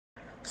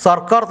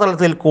സർക്കാർ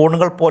തലത്തിൽ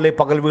കോണുകൾ പോലെ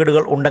പകൽ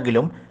വീടുകൾ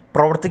ഉണ്ടെങ്കിലും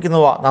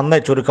പ്രവർത്തിക്കുന്നവ നന്നേ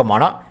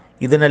ചുരുക്കമാണ്.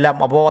 ഇതിനെല്ലാം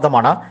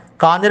അപവാദമാണ്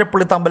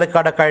കാഞ്ഞിരപ്പള്ളി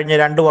തമ്പലക്കാട് കഴിഞ്ഞ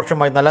 2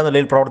 വർഷമായി നല്ല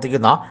നിലയിൽ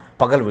പ്രവർത്തിക്കുന്ന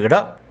പകൽ വീട്.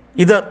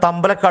 ഇത്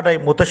തമ്പലക്കാട്ടെ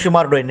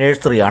മുത്തശ്ശിമാരുടെ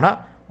നഴ്സറിയാണ്.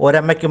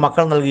 ഒരമ്മയ്ക്ക്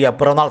മക്കൾ നൽകിയ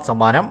പിറന്നാൾ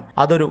സമ്മാനം.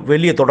 അതൊരു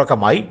വലിയ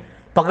തുടക്കമായി.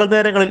 പകൽ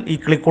നേരങ്ങളിൽ ഈ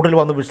കിളിക്കൂട്ടിൽ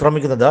വന്ന്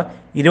വിശ്രമിക്കുന്നത്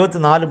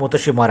 24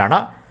 മുത്തശ്ശിമാരാണ്.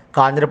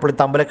 കാഞ്ഞിരപ്പള്ളി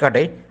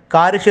തമ്പലക്കാട്ടെ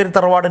കാരശ്ശേരി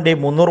തറവാടിൻ്റെ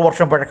 300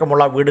 വർഷം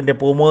പഴക്കമുള്ള വീടിൻ്റെ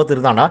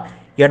പൂമുഖത്തിരുന്നാണ്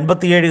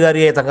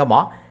 87-കാരിയായ തങ്കമ്മ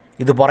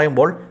ഇത്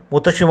പറയുമ്പോൾ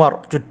മുത്തശ്ശിമാർ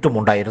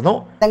ചുറ്റുമുണ്ടായിരുന്നു.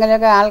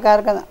 എന്തെങ്കിലുമൊക്കെ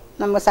ആൾക്കാർക്ക്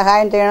നമുക്ക്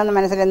സഹായം ചെയ്യണമെന്ന്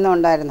മനസ്സിലെന്നും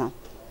ഉണ്ടായിരുന്നു.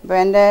 അപ്പോൾ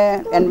എൻ്റെ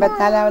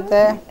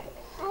 84ാമത്തെ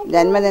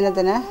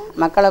ജന്മദിനത്തിന്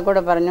മക്കളെ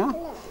കൂടെ പറഞ്ഞു,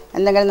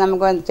 എന്തെങ്കിലും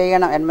നമുക്ക്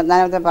ചെയ്യണം,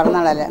 84ാമത്തെ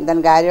പിറന്നാളല്ലേ,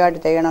 എന്തെങ്കിലും കാര്യമായിട്ട്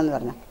ചെയ്യണമെന്ന്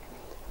പറഞ്ഞു.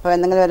 അപ്പോൾ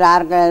എന്തെങ്കിലും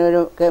ഒരു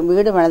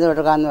വീട് പണിത്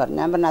കൊടുക്കാമെന്ന് പറഞ്ഞു.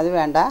 ഞാൻ പറഞ്ഞു അത്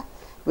വേണ്ട,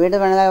 വീട്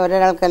പണിതാൽ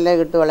ഒരാൾക്കല്ലേ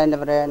കിട്ടുകയുള്ളൂ എൻ്റെ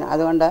പ്രയോജനം.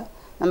 അതുകൊണ്ട്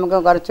നമുക്ക്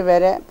കുറച്ച്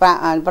പേരെ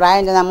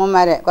പ്രായം ചെന്ന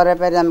അമ്മമാരെ കുറേ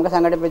പേര് നമുക്ക്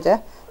സംഘടിപ്പിച്ച്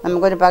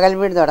നമുക്കൊരു പകൽ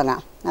വീട് തുടങ്ങാം.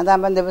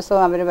 അതാകുമ്പം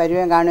ദിവസവും അവർ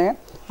വരികയും കാണുകയും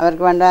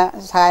അവർക്ക് വേണ്ട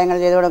സഹായങ്ങൾ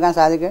ചെയ്തു കൊടുക്കാൻ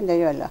സാധിക്കുകയും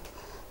ചെയ്യുമല്ലോ.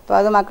 അപ്പോൾ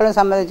അത് മക്കളും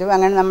സമ്മതിച്ചു.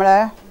 അങ്ങനെ നമ്മൾ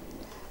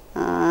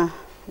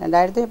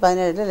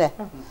 2017 അല്ലേ,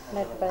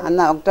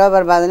 അന്ന്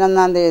ഒക്ടോബർ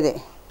 11-ാം തീയതി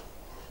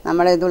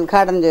നമ്മളിത്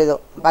ഉദ്ഘാടനം ചെയ്തു.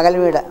 പകൽ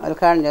വീട്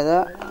ഉദ്ഘാടനം ചെയ്തു.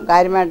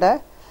 കാര്യമായിട്ട്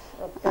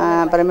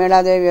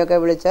പ്രമീളാദേവിയൊക്കെ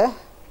വിളിച്ച്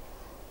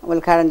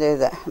ഉദ്ഘാടനം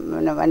ചെയ്ത്,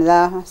 പിന്നെ വനിതാ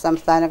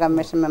സംസ്ഥാന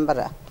കമ്മീഷൻ മെമ്പർ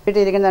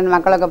വീട്ടിലിരിക്കുന്ന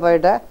മക്കളൊക്കെ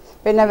പോയിട്ട്,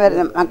 പിന്നെ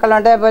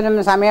മക്കളുണ്ടേ പോലും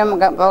സമയം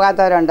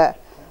പോകാത്തവരുണ്ട്.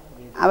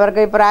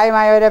 അവർക്ക് ഈ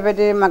പ്രായമായവരെ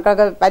പറ്റി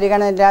മക്കൾക്ക്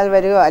പരിഗണന ഇല്ലാതെ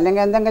വരികയോ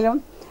അല്ലെങ്കിൽ എന്തെങ്കിലും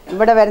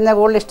ഇവിടെ വരുന്ന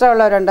കൂടുതൽ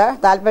ഇഷ്ടമുള്ളവരുണ്ട്,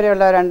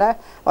 താല്പര്യമുള്ളവരുണ്ട്.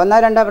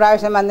 1-2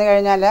 പ്രാവശ്യം വന്നു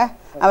കഴിഞ്ഞാൽ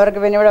അവർക്ക്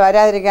പിന്നെ ഇവിടെ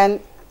വരാതിരിക്കാൻ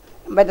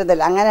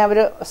പറ്റത്തില്ല. അങ്ങനെ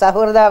ഒരു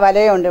സൗഹൃദ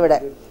വലയമുണ്ട് ഇവിടെ.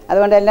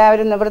 അതുകൊണ്ട്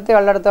എല്ലാവരും നിവൃത്തി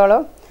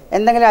ഉള്ളിടത്തോളം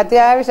എന്തെങ്കിലും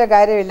അത്യാവശ്യ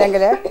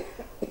കാര്യമില്ലെങ്കിൽ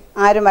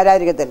ആരും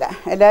വരാതിരിക്കത്തില്ല,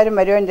 എല്ലാവരും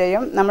വരികയും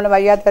ചെയ്യും. നമ്മൾ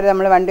വയ്യാത്തവരെ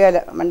നമ്മൾ വണ്ടി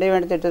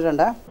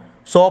എടുത്തിട്ടിട്ടുണ്ട്.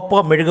 സോപ്പ്,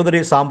 മെഴുകുതിരി,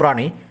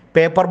 സാമ്പ്രാണി,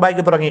 പേപ്പർ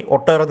ബാഗ് തുടങ്ങി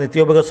ഒട്ടേറെ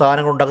നിത്യോപയോഗ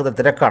സാധനങ്ങൾ ഉണ്ടാക്കുന്ന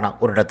തിരക്കാണ്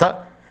ഒരിടത്ത്.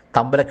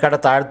 തമ്പലക്കാട്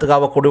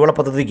താഴത്തുകാവ് കുടിവെള്ള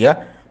പദ്ധതിക്ക്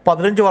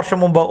 15 വർഷം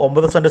മുമ്പ്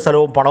 9 സെന്റ്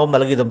സ്ഥലവും പണവും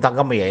നൽകിയതും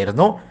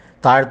തങ്കമ്മയായിരുന്നു.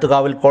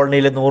 താഴത്തുകാവിൽ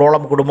കോളനിയിലെ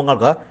 100ഓളം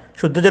കുടുംബങ്ങൾക്ക്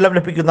ശുദ്ധജലം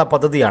ലഭിക്കുന്ന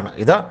പദ്ധതിയാണ്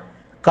ഇത്.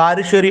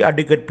 കാരശ്ശേരി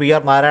അഡ്വക്കേറ്റ്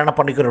PR നാരായണ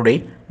പണിക്കരുടെ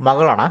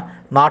മകളാണ്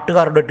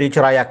നാട്ടുകാരുടെ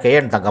ടീച്ചറായ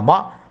KN തങ്കമ്മ.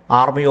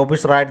 ആർമി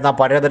ഓഫീസറായിരുന്ന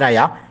പരേതനായ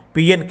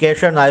PN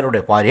കേശവൻ നായരുടെ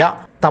ഭാര്യ.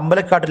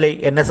 തമ്പലക്കാട്ടിലെ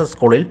NSS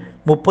സ്കൂളിൽ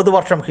 30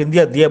 വർഷം ഹിന്ദി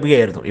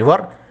അധ്യാപികയായിരുന്നു ഇവർ.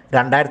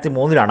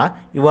 2003-ലാണ്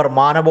ഇവർ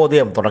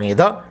മാനവോദയം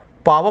തുടങ്ങിയത്.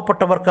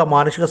 പാവപ്പെട്ടവർക്ക്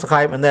മാനസിക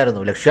സഹായം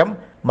എന്നായിരുന്നു ലക്ഷ്യം.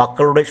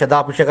 മക്കളുടെ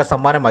ശതാഭിഷേക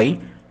സമ്മാനമായി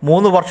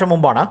 3 വർഷം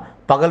മുമ്പാണ്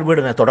പകൽ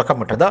വീടിന്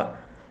തുടക്കമിട്ടത്.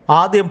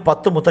 ആദ്യം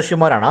 10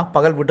 മുത്തശ്ശിമാരാണ്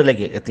പകൽ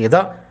വീട്ടിലേക്ക് എത്തിയത്.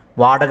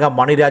 വാടക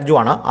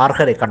മണിരാജുവാണ്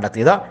അർഹരെ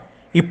കണ്ടെത്തിയത്.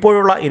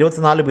 ഇപ്പോഴുള്ള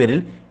 24 പേരിൽ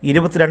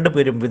 22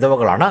 പേരും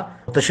വിധവകളാണ്.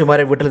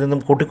 മുത്തശ്ശിമാരെ വീട്ടിൽ നിന്നും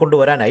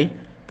കൂട്ടിക്കൊണ്ടുവരാനായി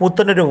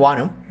പുത്തനൊരു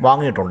വാനും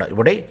വാങ്ങിയിട്ടുണ്ട്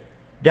ഇവിടെ.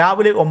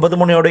 രാവിലെ 9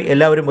 മണിയോടെ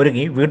എല്ലാവരും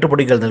ഒരുങ്ങി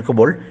വീട്ടുപടിക്കൽ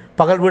നിൽക്കുമ്പോൾ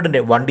പകൽ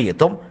വീടിൻ്റെ വണ്ടി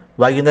എത്തും.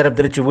 വൈകുന്നേരം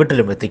തിരിച്ച്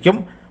വീട്ടിലും എത്തിക്കും.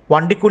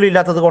 വണ്ടിക്കൂലി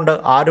ഇല്ലാത്തതുകൊണ്ട്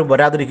ആരും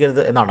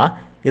വരാതിരിക്കരുത് എന്നാണ്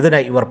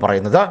ഇതിനായി ഇവർ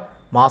പറയുന്നത്.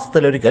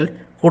 മാസത്തിലൊരിക്കൽ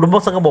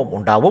കുടുംബസംഗമവും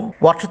ഉണ്ടാവും.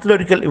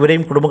 വർഷത്തിലൊരിക്കൽ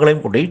ഇവരെയും കുടുംബങ്ങളെയും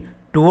കൂട്ടി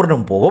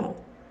ടൂറിനും പോകും.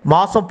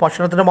 മാസം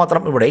ഭക്ഷണത്തിന്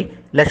മാത്രം ഇവിടെ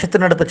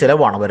ലക്ഷത്തിനടുത്ത്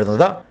ചിലവാണ്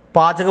വരുന്നത്.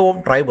 പാചകവും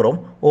ഡ്രൈവറും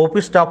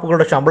ഓഫീസ്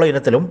സ്റ്റാഫുകളുടെ ശമ്പള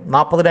ഇനത്തിലും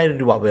 40,000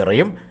 രൂപ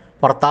വേറെയും.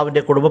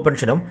 ഭർത്താവിൻ്റെ കുടുംബ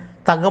പെൻഷനും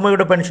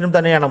തങ്കമ്മയുടെ പെൻഷനും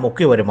തന്നെയാണ്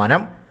മുഖ്യ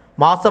വരുമാനം.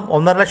 മാസം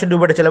 1.5 ലക്ഷം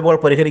രൂപയുടെ ചിലവുകൾ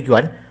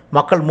പരിഹരിക്കുവാൻ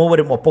മക്കൾ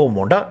മൂവരും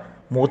ഒപ്പവുമുണ്ട്.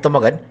 മൂത്ത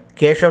മകൻ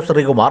കേശവ്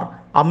ശ്രീകുമാർ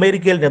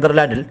അമേരിക്കയിൽ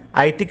നെതർലാൻഡിൽ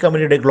IT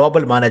കമ്പനിയുടെ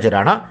ഗ്ലോബൽ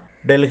മാനേജരാണ്.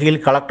 ഡൽഹിയിൽ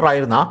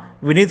കളക്ടറായിരുന്ന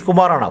വിനീത്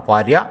കുമാറാണ്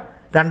ഭാര്യ.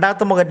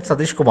 രണ്ടാമത്തെ മകൻ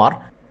സതീഷ് കുമാർ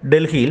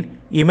ഡൽഹിയിൽ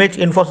ഇമേജ്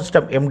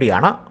ഇൻഫോസിസ്റ്റം MD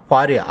ആണ്.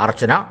 ഭാര്യ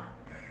അർച്ചന.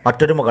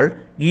 മറ്റൊരു മകൾ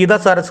ഗീത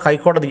സാരസ്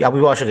ഹൈക്കോടതി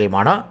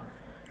അഭിഭാഷകയുമാണ്.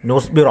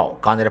 News bureau,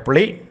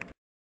 Kanjirappally.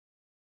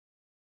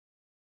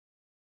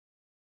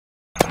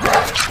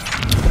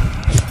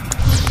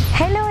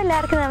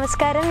 എല്ലാവർക്കും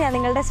നമസ്കാരം. ഞാൻ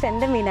നിങ്ങളുടെ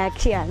സ്വന്തം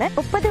മീനാക്ഷിയാണ്.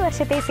 30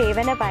 വർഷത്തെ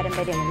സേവന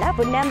പാരമ്പര്യമുള്ള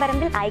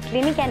പുന്നാമ്പറമ്പിൽ I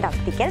clinic and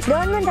opticals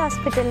government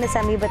ഹോസ്പിറ്റലിന്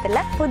സമീപത്തുള്ള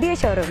പുതിയ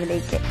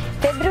ഷോറൂമിലേക്ക്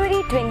ഫെബ്രുവരി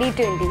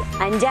 2020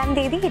 5-ാം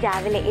തീയതി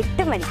രാവിലെ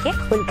 8 മണിക്ക്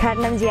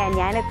ഉദ്ഘാടനം ചെയ്യാൻ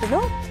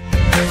ഞാനെത്തുന്നു.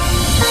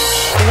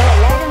 നിങ്ങൾ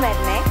എല്ലാവരും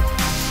വരണം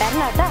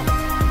കേട്ടോ.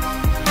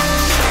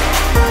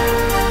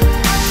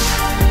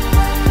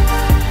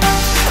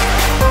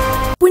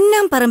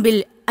 പുന്നാമ്പറമ്പിൽ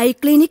ഐ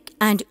ക്ലിനിക്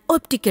ആൻഡ്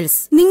ഓപ്റ്റിക്കൽസ്.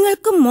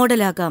 നിങ്ങൾക്കും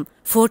മോഡലാകാം.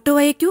 ഫോട്ടോ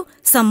അയക്കൂ,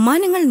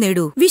 സമ്മാനങ്ങൾ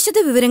നേടൂ. വിശദ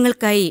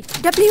വിവരങ്ങൾക്കായി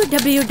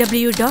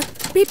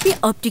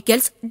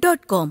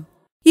www.ppopticals.com.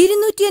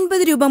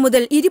 250 രൂപ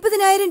മുതൽ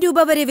 20,000 രൂപ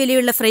വരെ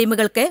വിലയുള്ള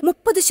ഫ്രെയിമുകൾക്ക്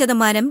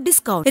 30%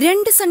 ഡിസ്കൗണ്ട്.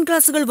 2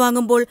 സൺഗ്ലാസുകൾ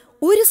വാങ്ങുമ്പോൾ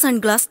 1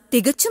 സൺഗ്ലാസ്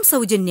തികച്ചും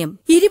സൗജന്യം.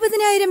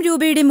 20,000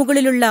 രൂപയുടെ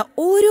മുകളിലുള്ള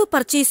ഓരോ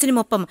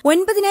പർച്ചേസിനുമൊപ്പം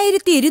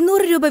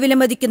 9,200 രൂപ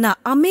വിലമതിക്കുന്ന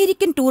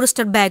അമേരിക്കൻ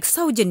ടൂറിസ്റ്റർ ബാഗ്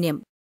സൗജന്യം.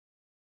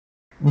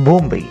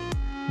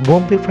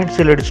 Bombay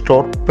fancy lady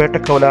store,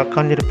 Pettakkavala,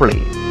 Kanjirappally.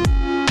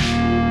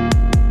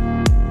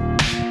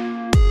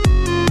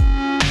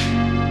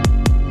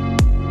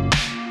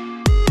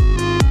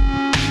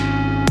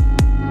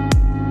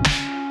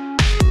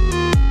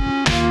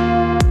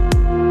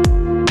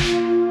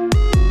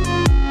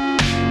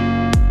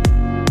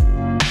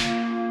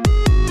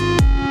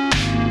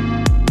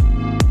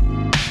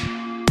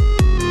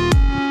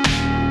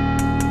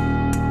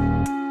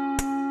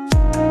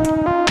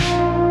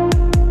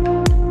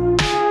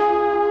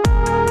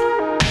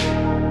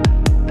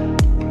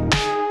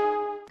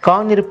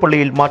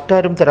 കാഞ്ഞിരപ്പള്ളിയിൽ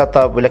മറ്റാരും തരാത്ത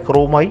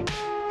വിലക്കുറവുമായി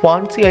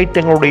ഫാൻസി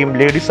ഐറ്റങ്ങളുടെയും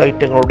ലേഡീസ്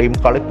ഐറ്റങ്ങളുടെയും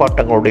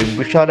കളിപ്പാട്ടങ്ങളുടെയും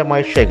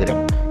വിശാലമായ ശേഖരം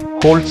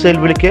ഹോൾസെയിൽ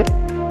വിലയ്ക്ക്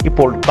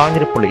ഇപ്പോൾ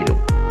കാഞ്ഞിരപ്പള്ളിയിലും.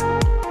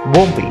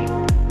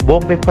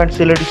 Bombay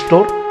fancy ladies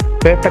store,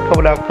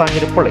 Pettakkavala,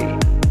 Kanjirappally.